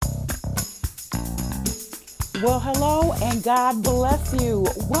Well, hello and God bless you.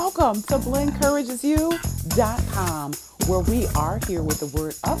 Welcome to BlenCouragesYou.com, where we are here with the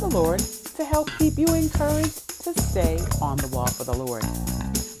word of the Lord to help keep you encouraged to stay on the wall for the Lord.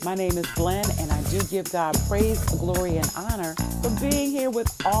 My name is Glenn, and I do give God praise, glory, and honor for being here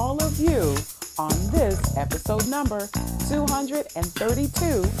with all of you on this episode number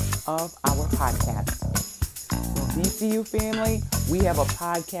 232 of our podcast. Well, BCU family, we have a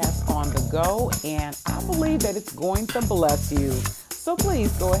podcast on the go, and I believe that it's going to bless you. So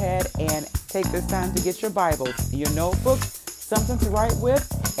please go ahead and take this time to get your Bibles, your notebooks, something to write with,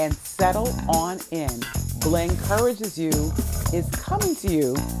 and settle on in. Blen Encourages You is coming to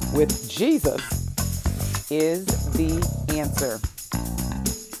you with Jesus is the answer.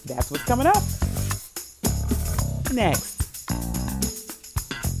 That's what's coming up next.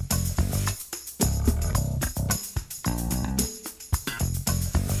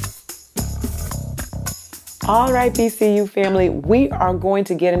 All right, BCU family, we are going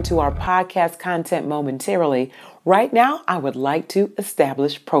to get into our podcast content momentarily. Right now, I would like to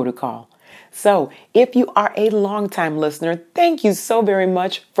establish protocol. So, if you are a longtime listener, thank you so very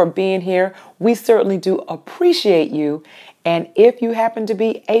much for being here. We certainly do appreciate you. And if you happen to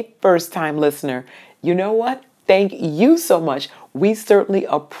be a first-time listener, you know what? Thank you so much. We certainly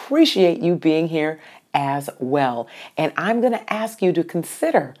appreciate you being here as well. And I'm going to ask you to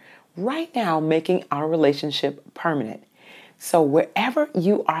consider right now making our relationship permanent. So wherever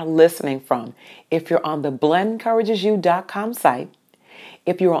you are listening from, if you're on the BlenCouragesYou.com site,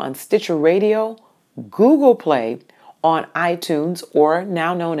 if you're on Stitcher Radio, Google Play, on iTunes, or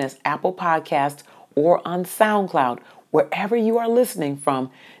now known as Apple Podcasts, or on SoundCloud, wherever you are listening from,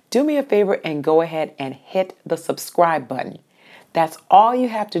 do me a favor and go ahead and hit the subscribe button. That's all you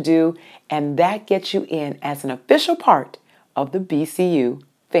have to do, and that gets you in as an official part of the BCU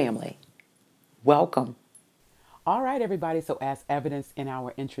family. Welcome. All right, everybody. So as evidenced in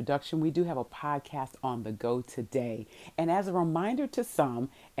our introduction, we do have a podcast on the go today. And as a reminder to some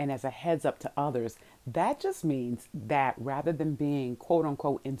and as a heads up to others, that just means that rather than being quote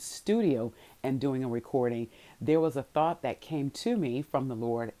unquote in studio and doing a recording, there was a thought that came to me from the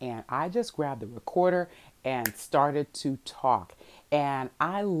Lord, and I just grabbed the recorder and started to talk. And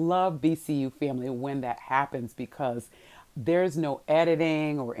I love BCU family when that happens because there's no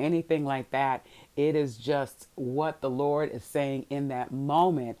editing or anything like that. It is just what the Lord is saying in that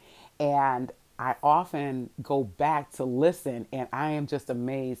moment. And I often go back to listen, and I am just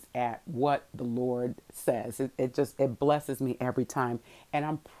amazed at what the Lord says. It blesses me every time. And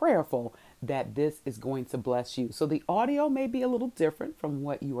I'm prayerful that this is going to bless you. So the audio may be a little different from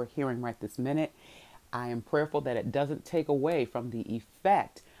what you are hearing right this minute. I am prayerful that it doesn't take away from the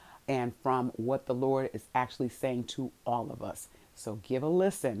effect and from what the Lord is actually saying to all of us. So give a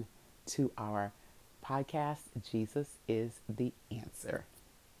listen to our podcast, Jesus is the Answer.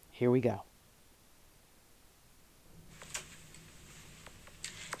 Here we go.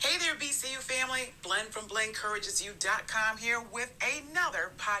 Hey there, BCU family. Blen from BlenCouragesYou.com here with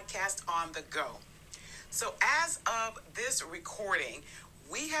another podcast on the go. So as of this recording,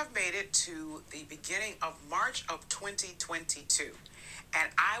 we have made it to the beginning of March of 2022. And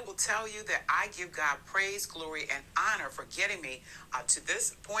I will tell you that I give God praise, glory, and honor for getting me to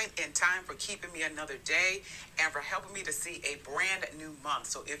this point in time, for keeping me another day, and for helping me to see a brand new month.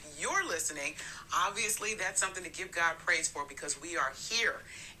 So if you're listening, obviously that's something to give God praise for, because we are here.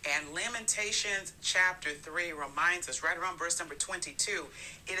 And Lamentations chapter 3 reminds us, right around verse number 22,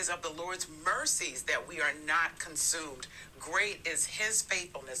 it is of the Lord's mercies that we are not consumed. Great is his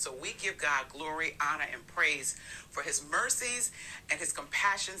faithfulness. So we give God glory, honor, and praise for his mercies and his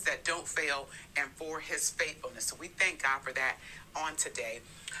compassions that don't fail, and for his faithfulness. So we thank God for that on today.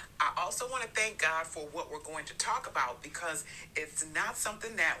 I also want to thank God for what we're going to talk about, because it's not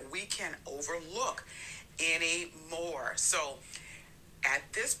something that we can overlook anymore. So at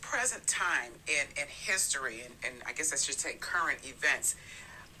this present time in history, and I guess I should say current events,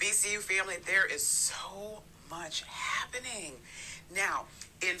 BCU family, there is so much happening. Now,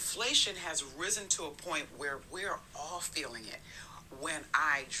 inflation has risen to a point where we're all feeling it. When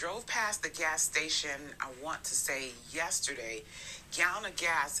I drove past the gas station, I want to say yesterday, gallon of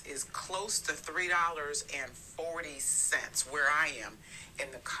gas is close to $3.40 where I am in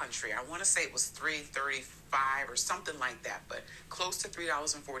the country. I want to say it was $3.35 or something like that, but close to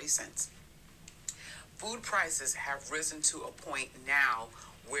 $3.40. Food prices have risen to a point now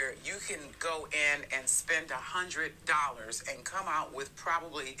where you can go in and spend $100 and come out with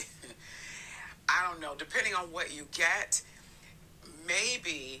probably, I don't know, depending on what you get,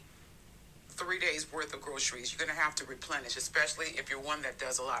 maybe 3 days worth of groceries. You're going to have to replenish, especially if you're one that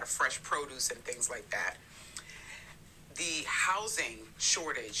does a lot of fresh produce and things like that. the housing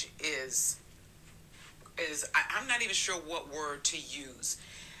shortage I'm not even sure what word to use.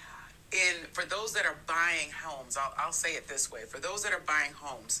 For those that are buying homes, I'll say it this way: for those that are buying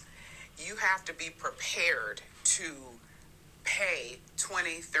homes, you have to be prepared to pay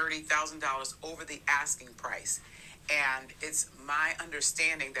 $20,000-$30,000 over the asking price. And it's my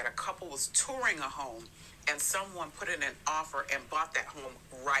understanding that a couple was touring a home and someone put in an offer and bought that home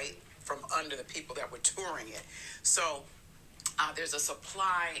right from under the people that were touring it. So there's a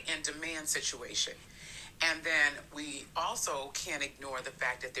supply and demand situation. And then we also can't ignore the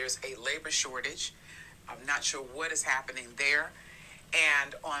fact that there's a labor shortage. I'm not sure what is happening there.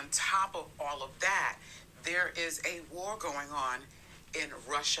 And on top of all of that, there is a war going on in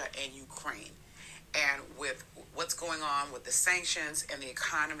Russia and Ukraine. And with what's going on with the sanctions and the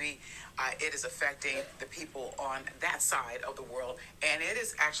economy, it is affecting the people on that side of the world. And it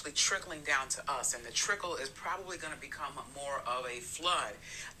is actually trickling down to us. And the trickle is probably going to become more of a flood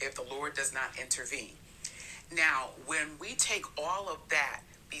if the Lord does not intervene. Now, when we take all of that,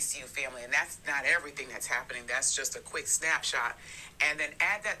 BCU family, and that's not everything that's happening, that's just a quick snapshot, and then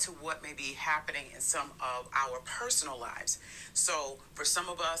add that to what may be happening in some of our personal lives. So for some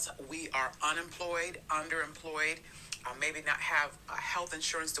of us, we are unemployed, underemployed, maybe not have health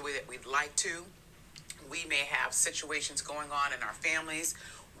insurance the way that we'd like to. We may have situations going on in our families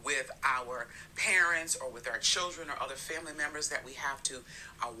with our parents or with our children or other family members that we have to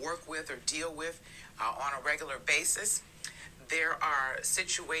work with or deal with on a regular basis. There are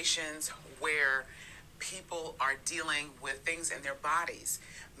situations where people are dealing with things in their bodies,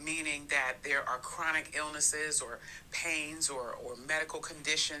 meaning that there are chronic illnesses or pains or medical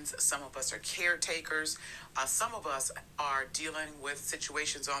conditions. Some of us are caretakers. Some of us are dealing with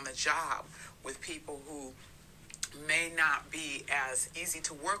situations on the job with people who may not be as easy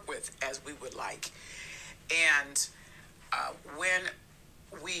to work with as we would like. And when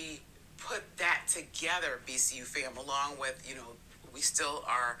we put that together, BCU fam, along with, we still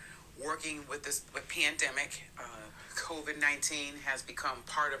are working with this pandemic. COVID-19 has become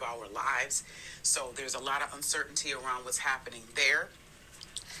part of our lives. So there's a lot of uncertainty around what's happening there.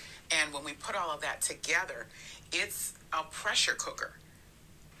 And when we put all of that together, it's a pressure cooker.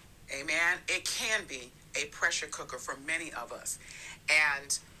 Amen. It can be a pressure cooker for many of us.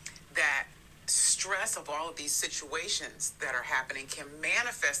 And that stress of all of these situations that are happening can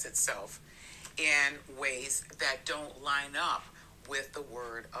manifest itself in ways that don't line up with the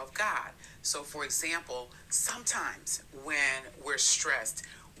Word of God. So, for example, sometimes when we're stressed,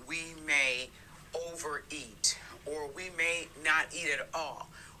 we may overeat, or we may not eat at all.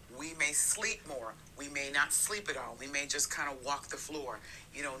 We may sleep more. We may not sleep at all. We may just kind of walk the floor,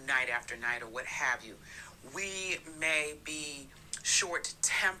 night after night or what have you. We may be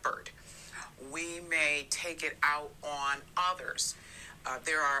short-tempered. We may take it out on others.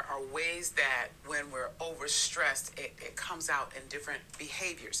 There are ways that when we're overstressed, it comes out in different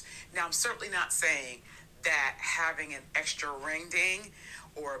behaviors. Now, I'm certainly not saying that having an extra ring ding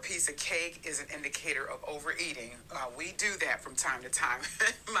or a piece of cake is an indicator of overeating. We do that from time to time,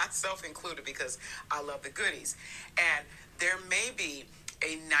 myself included, because I love the goodies. And there may be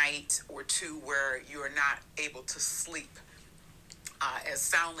a night or two where you are not able to sleep as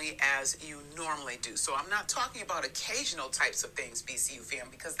soundly as you normally do. So I'm not talking about occasional types of things, BCU fam,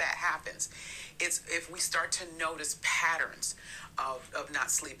 because that happens. It's if we start to notice patterns of not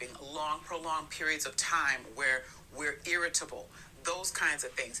sleeping, prolonged periods of time where we're irritable, those kinds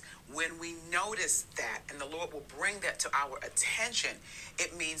of things. When we notice that, and the Lord will bring that to our attention,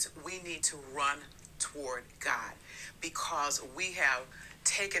 it means we need to run toward God, because we have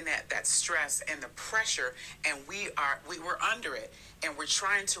taken that stress and the pressure, and we were under it, and we're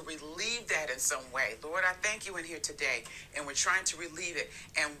trying to relieve that in some way. Lord, I thank you in here today, and we're trying to relieve it,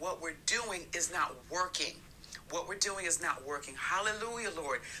 and what we're doing is not working. What we're doing is not working. Hallelujah,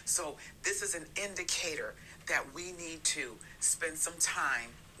 Lord. So this is an indicator that we need to spend some time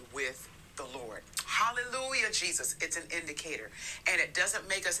with the Lord. Hallelujah, Jesus. It's an indicator. And it doesn't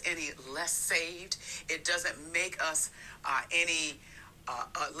make us any less saved. It doesn't make us any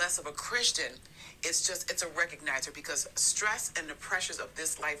less of a Christian. It's a recognizer, because stress and the pressures of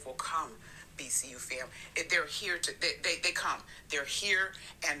this life will come, BCU fam. They're here they come. They're here,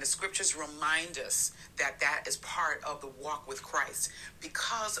 and the scriptures remind us that is part of the walk with Christ.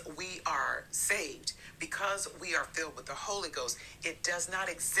 Because we are saved, because we are filled with the Holy Ghost, it does not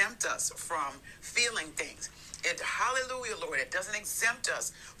exempt us from feeling things. Hallelujah, Lord. It doesn't exempt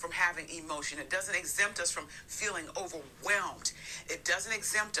us from having emotion. It doesn't exempt us from feeling overwhelmed. It doesn't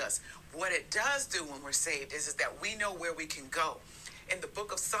exempt us. What it does do when we're saved is that we know where we can go. in the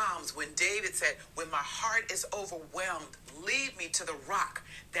book of Psalms when David said, when my heart is overwhelmed, lead me to the rock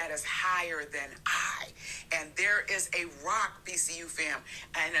that is higher than I. And there is a rock, BCU fam.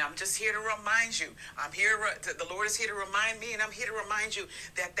 And I'm just here to remind you, the Lord is here to remind me, and I'm here to remind you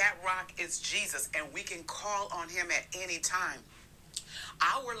that that rock is Jesus, and we can call on him at any time.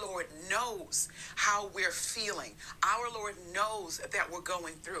 Our Lord knows how we're feeling. Our Lord knows that we're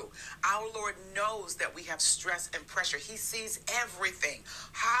going through. Our Lord knows that we have stress and pressure. He sees everything.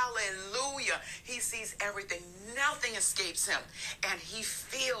 Hallelujah. He sees everything. Nothing escapes him. And he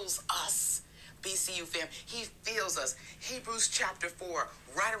feels us. BCU fam, he feels us. Hebrews chapter 4,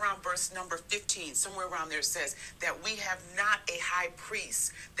 right around verse number 15, somewhere around there says that we have not a high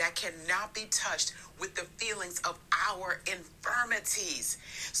priest that cannot be touched with the feelings of our infirmities.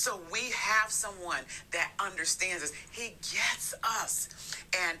 So we have someone that understands us. He gets us.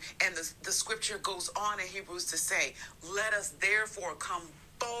 And the scripture goes on in Hebrews to say, let us therefore come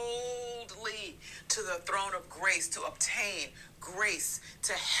boldly to the throne of grace to obtain grace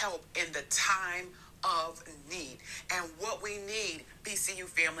to help in the time of need. And what we need, BCU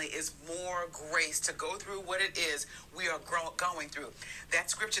family, is more grace to go through what it is we are going through. That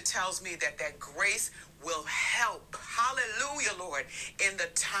scripture tells me that that grace will help, hallelujah, Lord, in the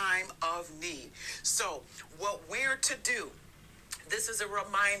time of need. So what we're to do, this is a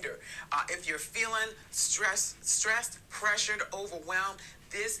reminder. If you're feeling stressed, pressured, overwhelmed,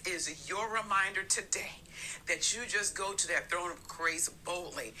 this is your reminder today that you just go to that throne of grace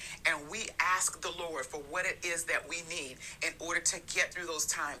boldly, and we ask the Lord for what it is that we need in order to get through those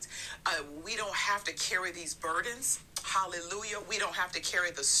times. We don't have to carry these burdens. Hallelujah. We don't have to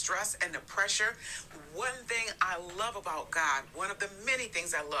carry the stress and the pressure. One thing I love about God, one of the many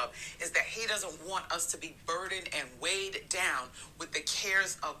things I love, is that he doesn't want us to be burdened and weighed down with the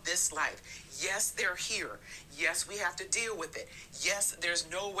cares of this life. Yes, they're here. Yes, we have to deal with it. Yes, there's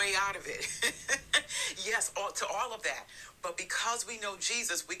no way out of it. Yes, to all of that. But because we know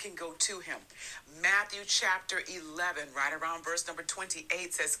Jesus, we can go to him. Matthew chapter 11, right around verse number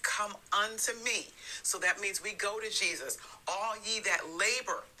 28 says, come unto me. So that means we go to Jesus, all ye that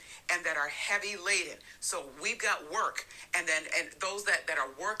labor and that are heavy laden. So we've got work, and those that are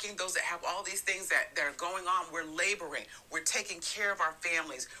working, those that have all these things that are going on, we're laboring. We're taking care of our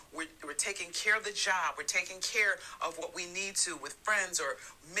families. We're taking care of the job. We're taking care of what we need to with friends or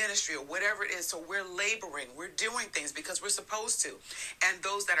ministry or whatever it is. So we're laboring. We're doing things because we're supposed to. And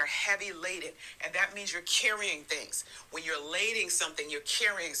those that are heavy laden, and that means you're carrying things. When you're lading something, you're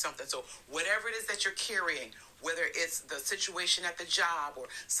carrying something. So whatever it is that you're carrying, whether it's the situation at the job or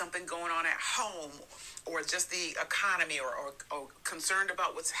something going on at home or just the economy or concerned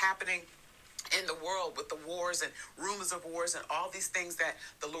about what's happening in the world with the wars and rumors of wars and all these things that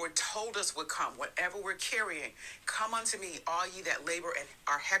the Lord told us would come, whatever we're carrying, come unto me, all ye that labor and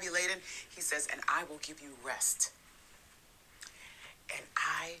are heavy laden, he says, and I will give you rest. And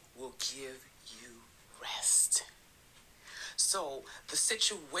I will give you rest. So the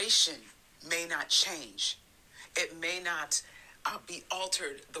situation may not change. It may not be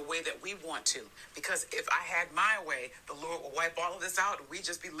altered the way that we want to. Because if I had my way, the Lord will wipe all of this out and we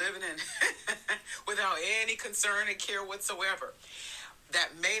just be living in without any concern and care whatsoever.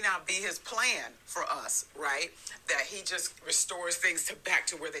 That may not be his plan for us, right? That he just restores things back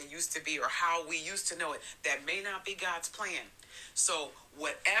to where they used to be or how we used to know it. That may not be God's plan. So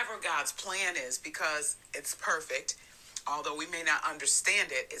whatever God's plan is, because it's perfect, although we may not understand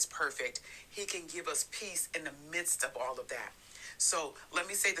it, it's perfect. He can give us peace in the midst of all of that. So let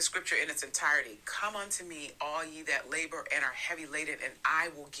me say the scripture in its entirety. Come unto me, all ye that labor and are heavy laden, and I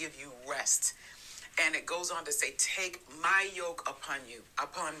will give you rest. And it goes on to say, take my yoke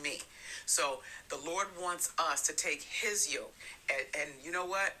upon me. So the Lord wants us to take his yoke. And you know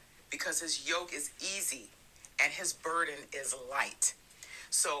what? Because his yoke is easy and his burden is light.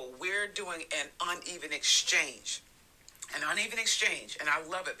 So we're doing an uneven exchange. An uneven exchange, and I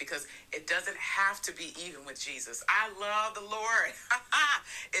love it because it doesn't have to be even with Jesus. I love the Lord.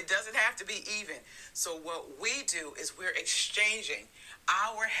 It doesn't have to be even. So what we do is we're exchanging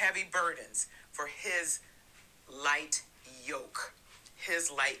our heavy burdens for his light yoke.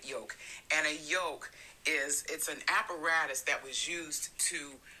 His light yoke. And a yoke it's an apparatus that was used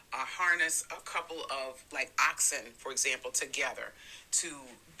to harness a couple of like oxen, for example, together to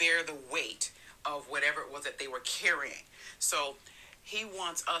bear the weight of whatever it was that they were carrying. So he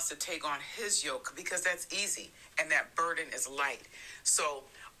wants us to take on his yoke because that's easy and that burden is light. So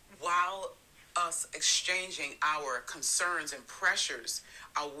while us exchanging our concerns and pressures,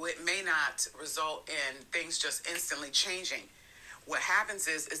 it may not result in things just instantly changing. what happens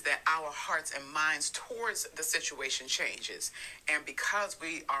is that our hearts and minds towards the situation changes. And because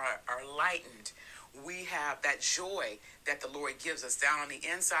we are lightened, we have that joy that the Lord gives us down on the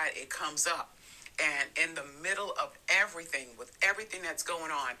inside. It comes up. And in the middle of everything, with everything that's going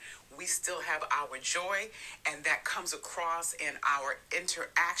on, we still have our joy, and that comes across in our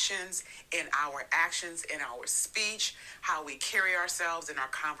interactions, in our actions, in our speech, how we carry ourselves in our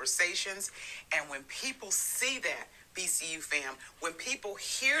conversations. And when people see that, BCU fam, when people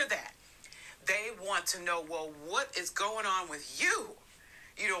hear that, they want to know, well, what is going on with you?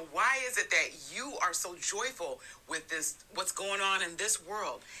 You know, why is it that you are so joyful with this, what's going on in this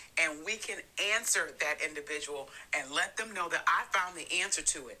world? And we can answer that individual and let them know that I found the answer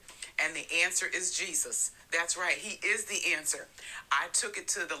to it. And the answer is Jesus. That's right. He is the answer. I took it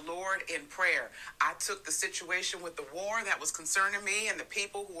to the Lord in prayer. I took the situation with the war that was concerning me and the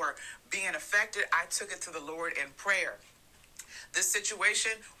people who are being affected. I took it to the Lord in prayer. This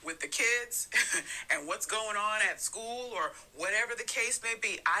situation with the kids and what's going on at school or whatever the case may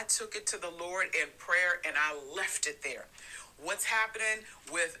be, I took it to the Lord in prayer and I left it there. What's happening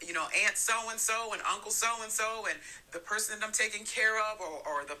with, Aunt so-and-so and Uncle so-and-so and the person that I'm taking care of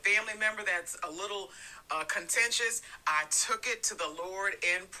or the family member that's a little contentious, I took it to the Lord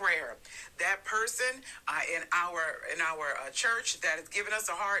in prayer. That person in our church that is giving us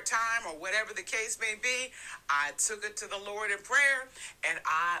a hard time or whatever the case may be, I took it to the Lord in prayer and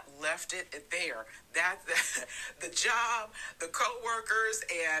I left it there. That the job, the co-workers,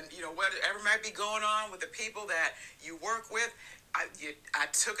 and whatever might be going on with the people that you work with, I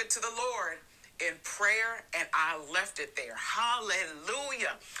took it to the Lord in prayer and I left it there.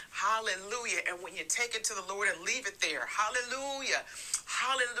 Hallelujah. Hallelujah. And when you take it to the Lord and leave it there, hallelujah.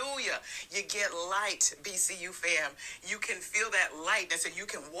 Hallelujah. You get light, BCU fam. You can feel that lightness and you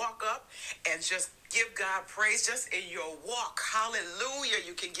can walk up and just give God praise just in your walk. Hallelujah.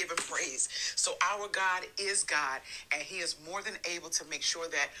 You can give him praise. So our God is God, and he is more than able to make sure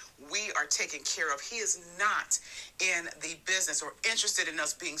that we are taken care of. He is not in the business or interested in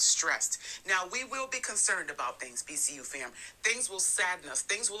us being stressed. Now, we will be concerned about things, BCU fam. Things will sadden us.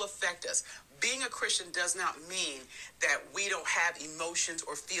 Things will affect us. Being a Christian does not mean that we don't have emotions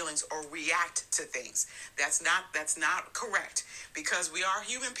or feelings or react to things. That's not correct, because we are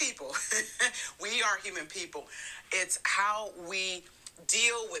human people. We are human people. It's how we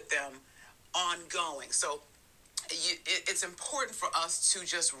deal with them ongoing. So it's important for us to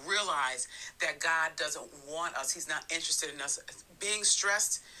just realize that God doesn't want us. He's not interested in us being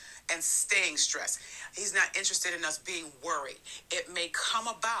stressed and staying stressed. He's not interested in us being worried. It may come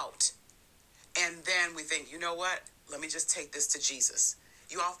about, and then we think, you know what? Let me just take this to Jesus.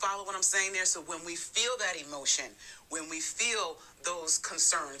 You all follow what I'm saying there? So when we feel that emotion, when we feel those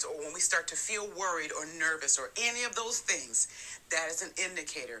concerns, or when we start to feel worried or nervous or any of those things, that is an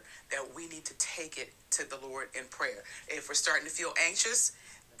indicator that we need to take it to the Lord in prayer. If we're starting to feel anxious,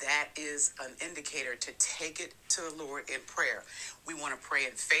 that is an indicator to take it to the Lord in prayer. We want to pray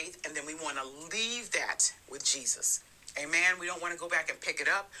in faith, and then we want to leave that with Jesus. Amen. We don't want to go back and pick it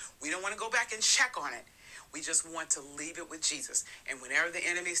up. We don't want to go back and check on it. We just want to leave it with Jesus. And whenever the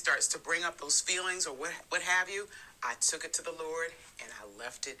enemy starts to bring up those feelings or what have you, I took it to the Lord and I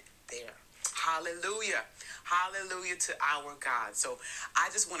left it there. Hallelujah. Hallelujah to our God. So I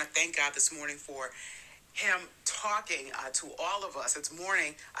just want to thank God this morning for him talking to all of us. It's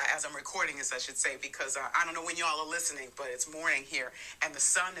morning as I'm recording this, I should say, because I don't know when y'all are listening, but it's morning here and the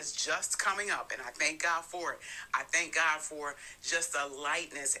sun is just coming up, and I thank God for it. I thank God for just the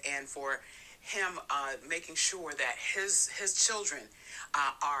lightness and for him making sure that his children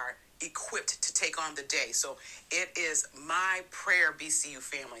are equipped to take on the day. So it is my prayer, BCU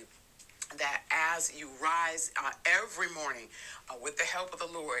family, that as you rise every morning with the help of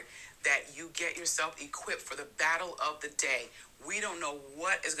the Lord, that you get yourself equipped for the battle of the day. We don't know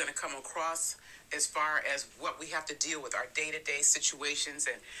what is going to come across as far as what we have to deal with, our day-to-day situations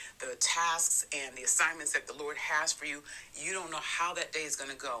and the tasks and the assignments that the Lord has for you. You don't know how that day is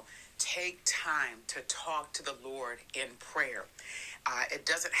going to go. Take time to talk to the Lord in prayer. It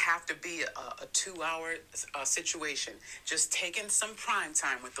doesn't have to be a 2-hour situation. Just taking some prime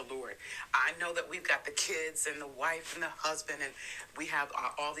time with the Lord. I know that we've got the kids and the wife and the husband, and we have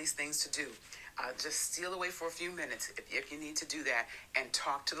all these things to do. Just steal away for a few minutes if you need to do that, and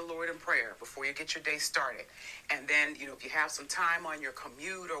talk to the Lord in prayer before you get your day started. And then, if you have some time on your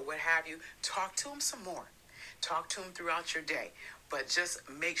commute or what have you, talk to him some more. Talk to him throughout your day. but just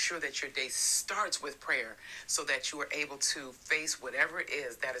make sure that your day starts with prayer so that you are able to face whatever it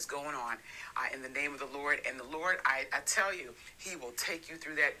is that is going on in the name of the Lord. And the Lord, I tell you, he will take you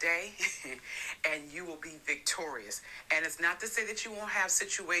through that day and you will be victorious. And it's not to say that you won't have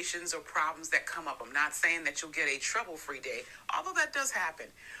situations or problems that come up. I'm not saying that you'll get a trouble-free day, although that does happen.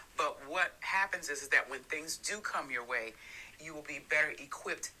 But what happens is that when things do come your way, you will be better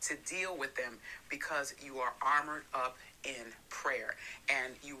equipped to deal with them because you are armored up in prayer,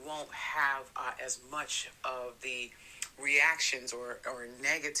 and you won't have as much of the reactions or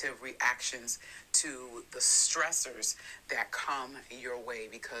negative reactions to the stressors that come your way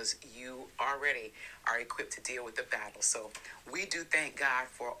because you already are equipped to deal with the battle. So we do thank God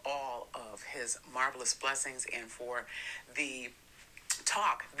for all of his marvelous blessings and for the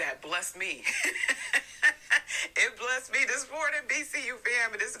talk that blessed me. It blessed me this morning, BCU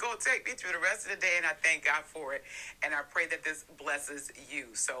fam, and this is going to take me through the rest of the day, and I thank God for it, and I pray that this blesses you.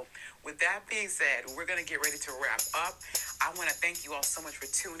 So with that being said, we're going to get ready to wrap up. I want to thank you all so much for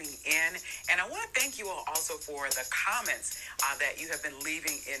tuning in, and I want to thank you all also for the comments that you have been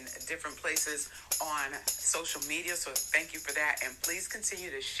leaving in different places on social media, so thank you for that, and please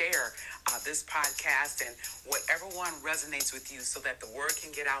continue to share this podcast and whatever one resonates with you so that the word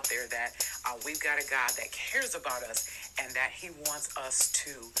can get out there that we've got a God that cares about us and that he wants us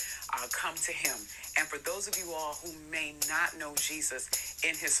to come to him. And for those of you all who may not know Jesus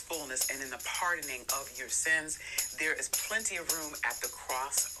in his fullness and in the pardoning of your sins, there is plenty of room at the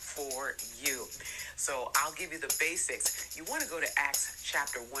cross for you. So I'll give you the basics. You want to go to Acts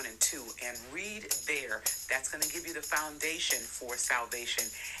chapter 1 and 2 and read there. That's going to give you the foundation for salvation.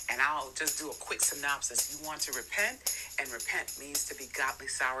 And I'll just do a quick synopsis. You want to repent, and repent means to be godly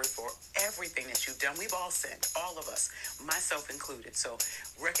sorry for everything that you've done. We've all sinned, all of us, myself included. So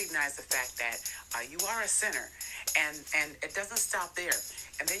recognize the fact that you are a sinner, and it doesn't stop there.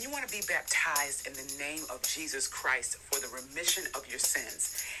 And then you want to be baptized in the name of Jesus Christ for the remission of your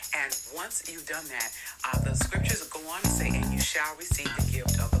sins. And once you've done that, the scriptures go on to say, and you shall receive the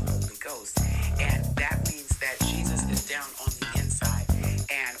gift of the Holy Ghost. And that means that Jesus is down on the inside.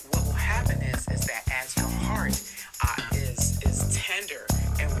 And what will happen is that as your heart is tender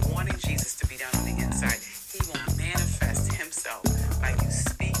and wanting Jesus to be down on the